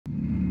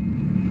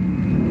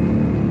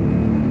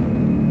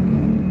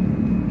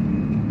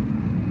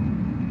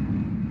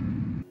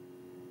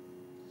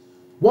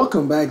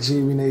Welcome back,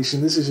 Gmb Nation.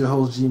 This is your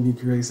host,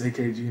 Gmb Reacts,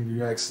 aka Gmb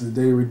Reacts.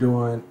 Today we're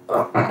doing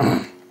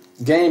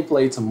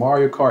gameplay to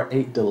Mario Kart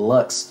 8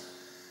 Deluxe.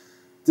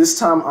 This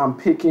time I'm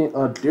picking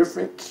a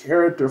different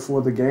character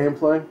for the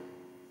gameplay.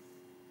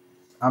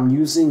 I'm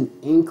using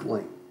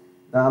INKLING.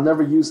 Now, I've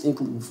never used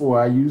INKLING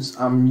before.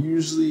 I'm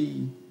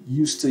usually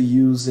used to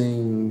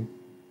using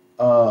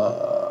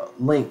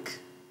Link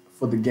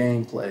for the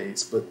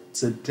gameplays, but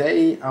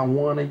today I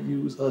want to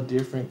use a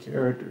different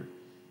character.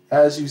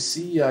 As you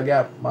see, I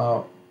got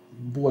my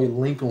boy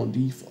Link on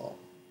default,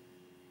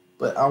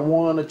 but I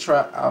want to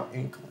try out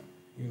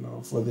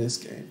INKLING, for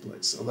this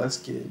gameplay. So let's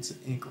get into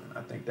INKLING.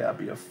 I think that'd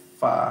be a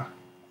fire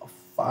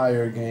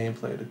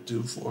gameplay to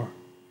do for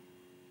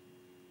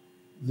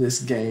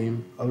this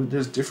game. Oh,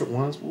 there's different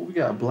ones. Well, we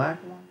got a black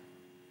one.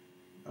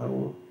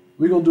 Oh,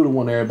 we're gonna do the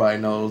one everybody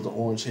knows, the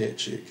orange head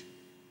chick.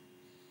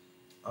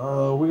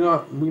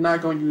 We're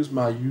not gonna use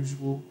my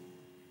usual.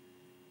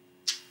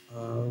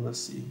 Let's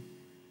see.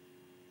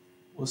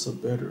 What's a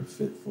better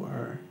fit for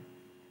her?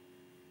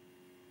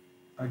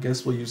 I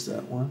guess we'll use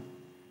that one.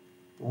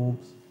 Boom.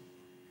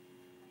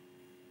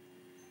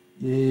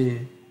 Yeah.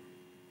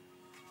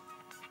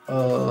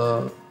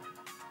 All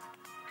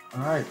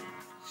right.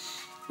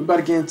 We about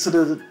to get into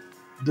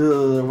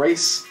the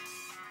race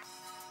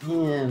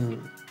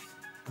in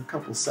a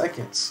couple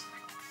seconds.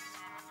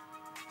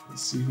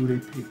 Let's see who they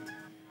picked.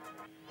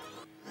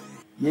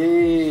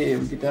 Yeah,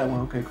 we get that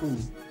one. Okay, cool.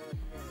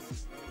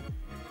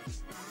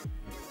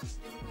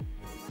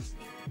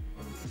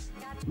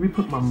 Let me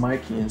put my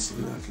mic in so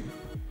that I can.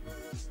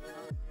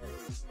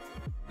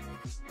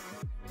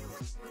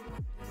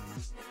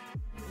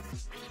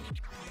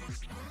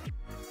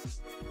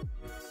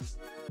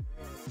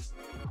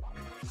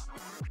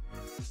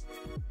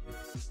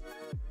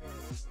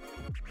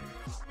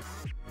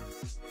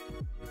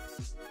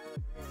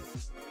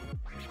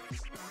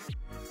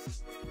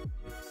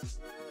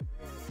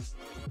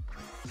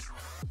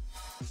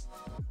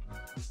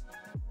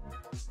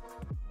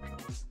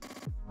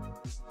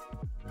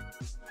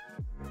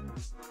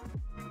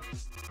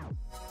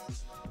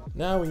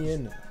 Now we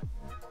in there.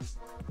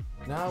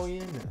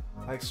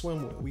 Like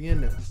swimwear, we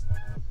in there.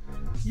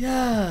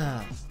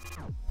 Yeah.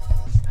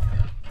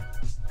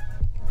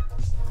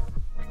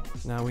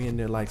 Now we in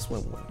there like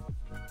swimwear.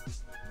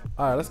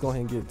 All right, let's go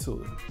ahead and get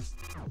to it.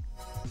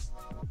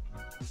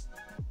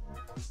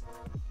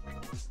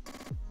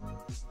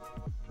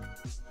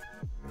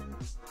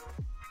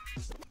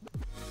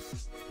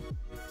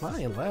 Am I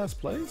in last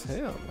place?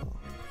 Hell no.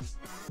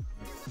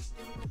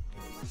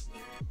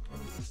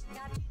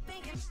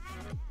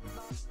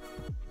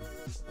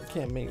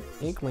 Can't make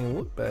INKLING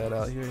look bad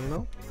out here,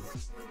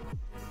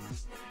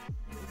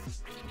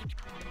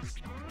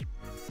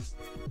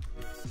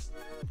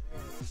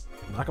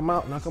 Knock him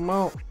out, knock him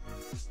out.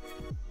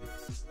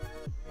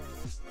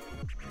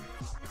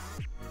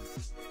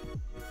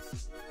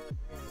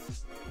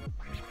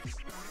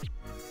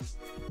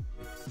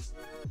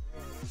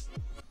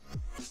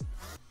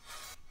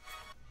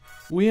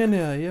 We in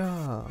there,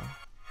 yeah.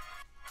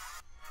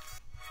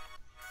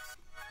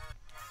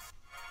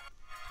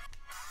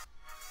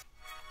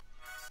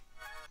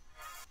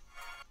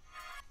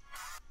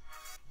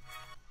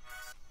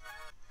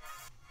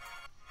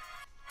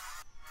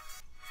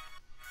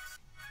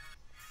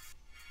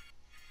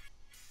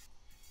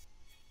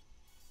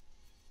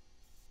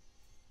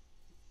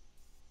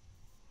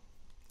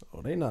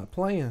 Oh, they not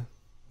playing.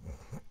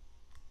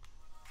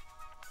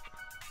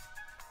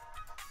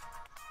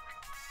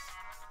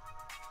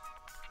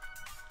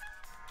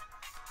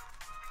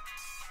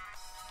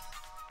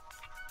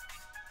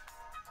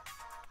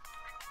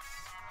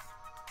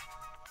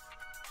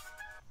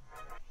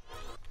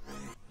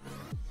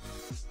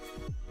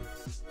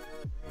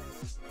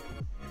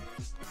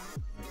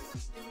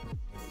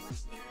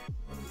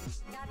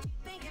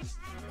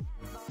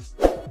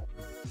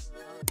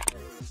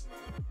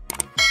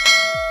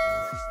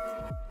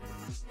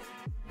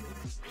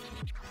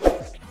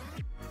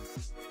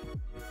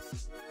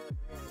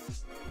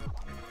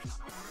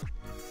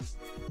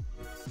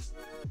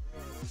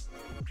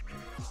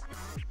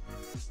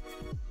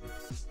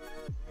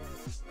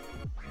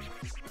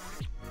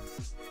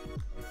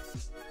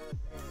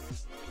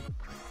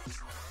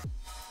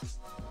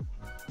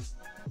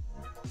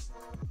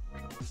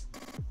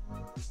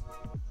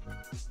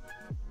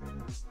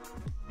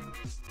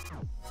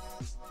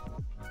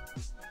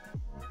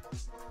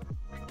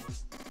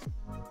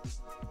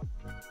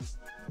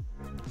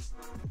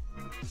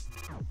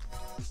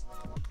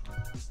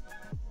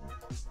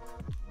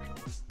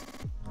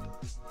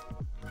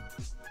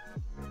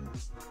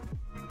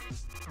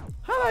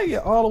 How did I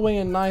get all the way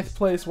in 9th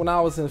place when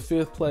I was in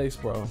 5th place,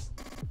 bro?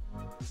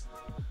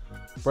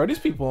 Bro, these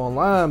people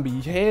online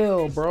be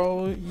hell,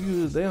 bro.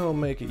 They don't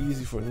make it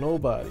easy for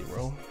nobody,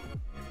 bro.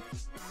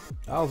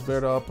 I was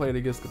better off playing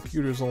against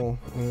computers on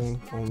the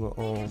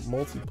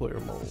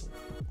multiplayer mode,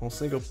 on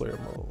single player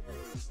mode.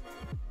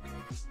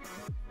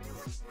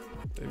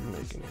 They be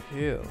making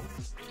it hell.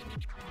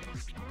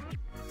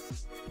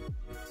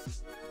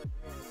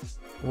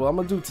 Well, I'm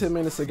gonna do 10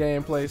 minutes of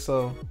gameplay,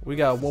 so we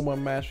got one more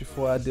match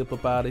before I dip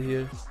up out of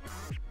here.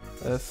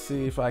 Let's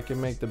see if I can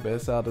make the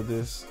best out of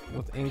this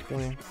with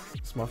Inkling.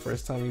 It's my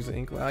first time using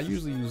Inkling. I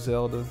usually use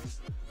Zelda.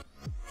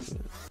 You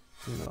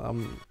know,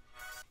 I'm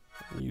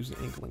using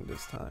Inkling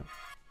this time.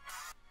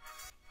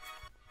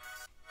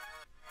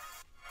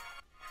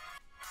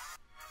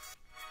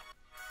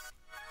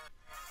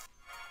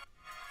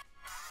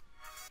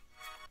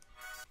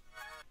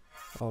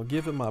 I'll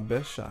give it my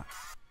best shot.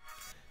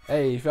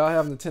 Hey, if y'all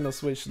have Nintendo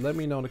Switch, let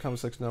me know in the comment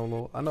section down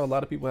below. I know a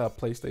lot of people have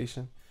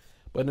PlayStation,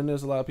 but then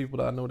there's a lot of people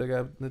that I know that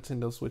got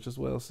Nintendo Switch as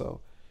well. So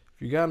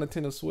if you got a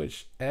Nintendo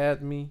Switch,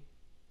 add me.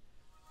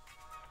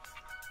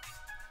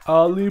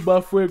 I'll leave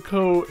my friend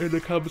code in the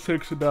comment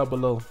section down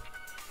below,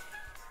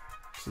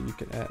 so you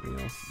can add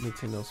me on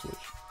Nintendo Switch.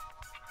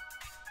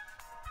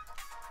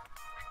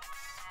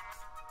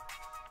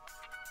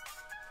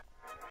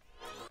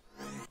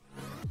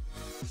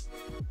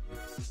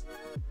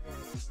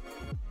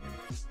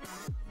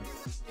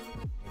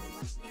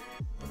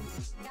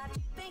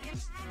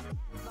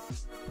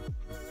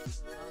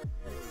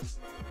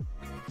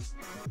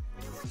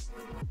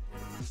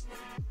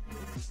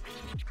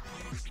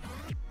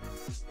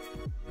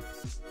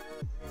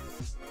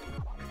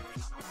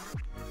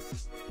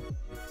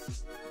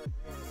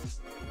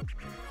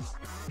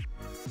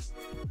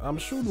 I'm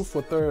shooting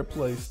for third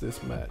place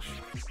this match.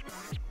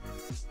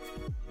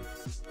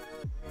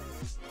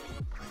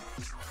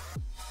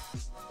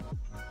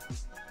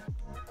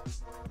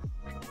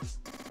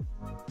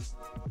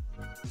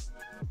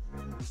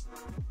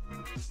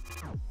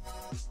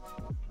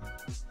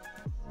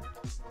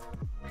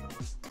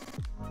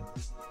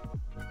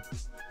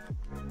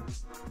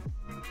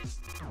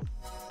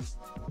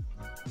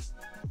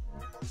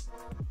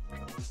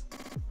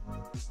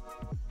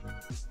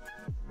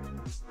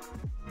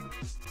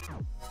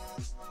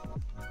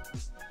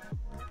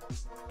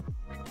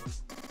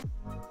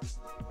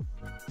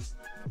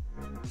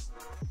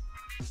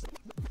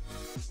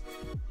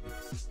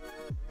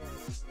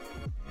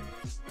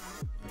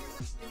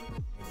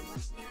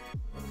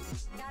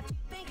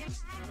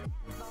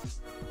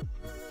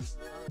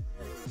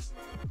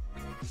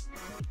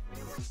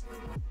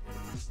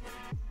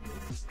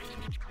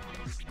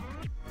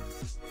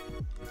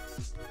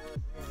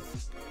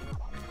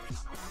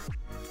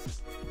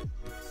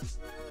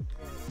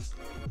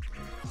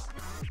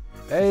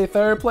 Hey,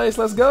 third place,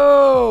 let's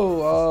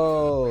go!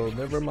 Oh,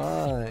 never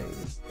mind.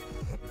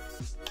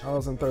 I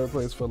was in third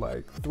place for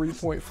like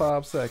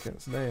 3.5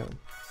 seconds, damn.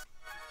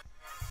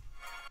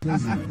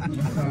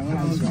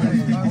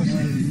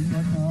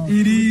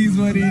 It is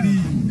what it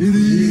is. It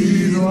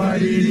is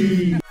what it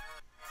is.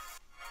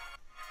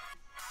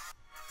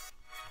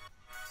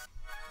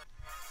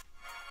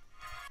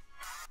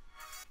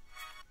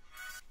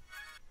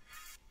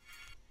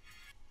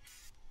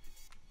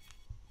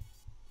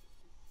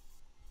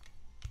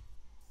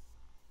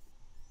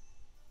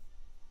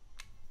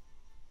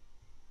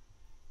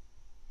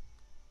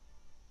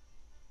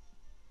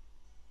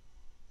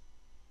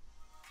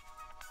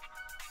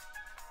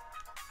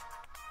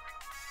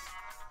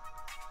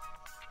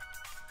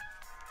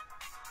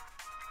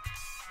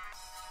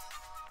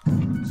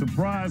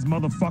 Surprise,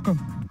 motherfucker.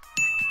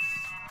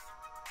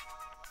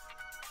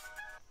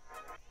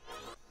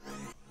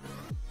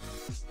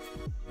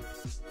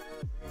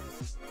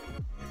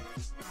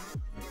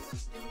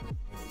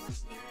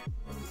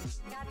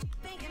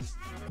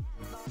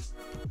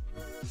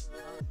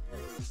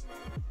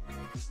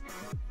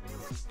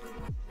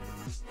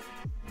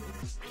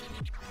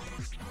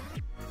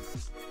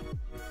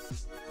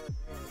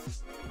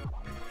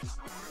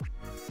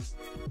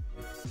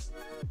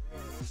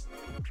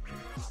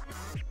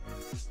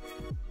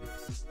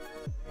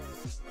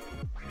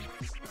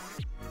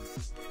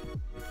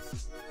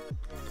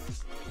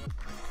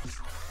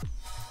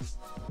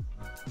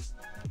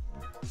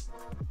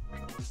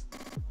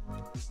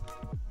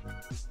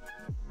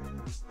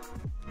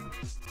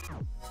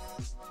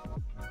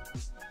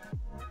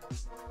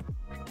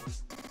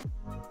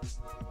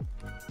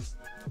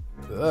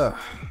 Ugh.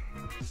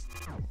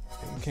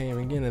 Can't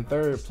even get in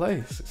third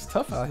place. It's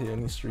tough out here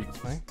in these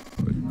streets, man.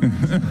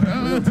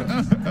 Real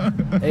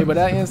tough. Hey, but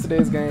that ends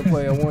today's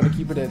gameplay. I wanted to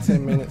keep it at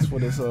 10 minutes for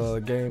this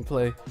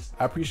gameplay.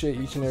 I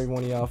appreciate each and every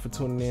one of y'all for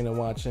tuning in and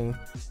watching.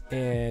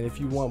 And if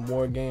you want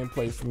more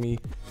gameplay from me,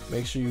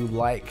 make sure you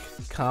like,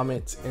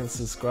 comment, and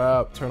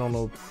subscribe. Turn on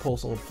those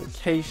post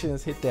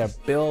notifications. Hit that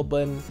bell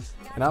button.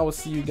 And I will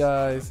see you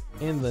guys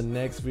in the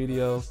next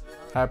video.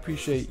 I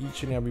appreciate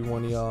each and every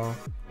one of y'all.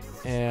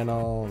 And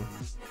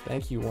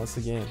thank you once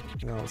again.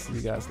 I'll see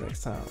you guys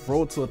next time.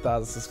 Road to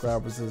 1,000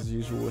 subscribers as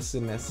usual. We're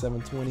sitting at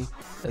 720.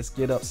 Let's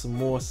get up some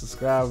more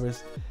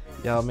subscribers.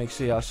 Y'all make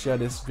sure y'all share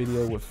this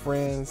video with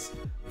friends,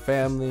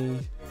 family,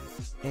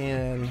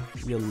 and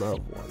your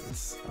loved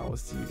ones. I will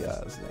see you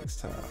guys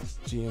next time.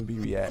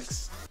 Gmb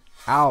Reacts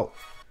out.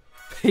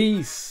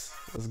 Peace.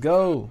 Let's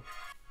go.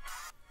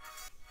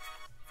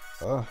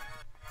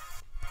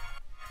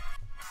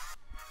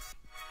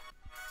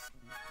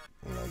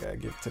 And I gotta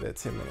get to that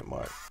 10-minute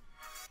mark.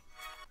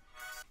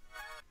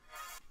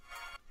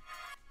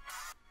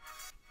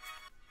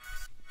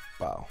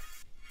 Bow.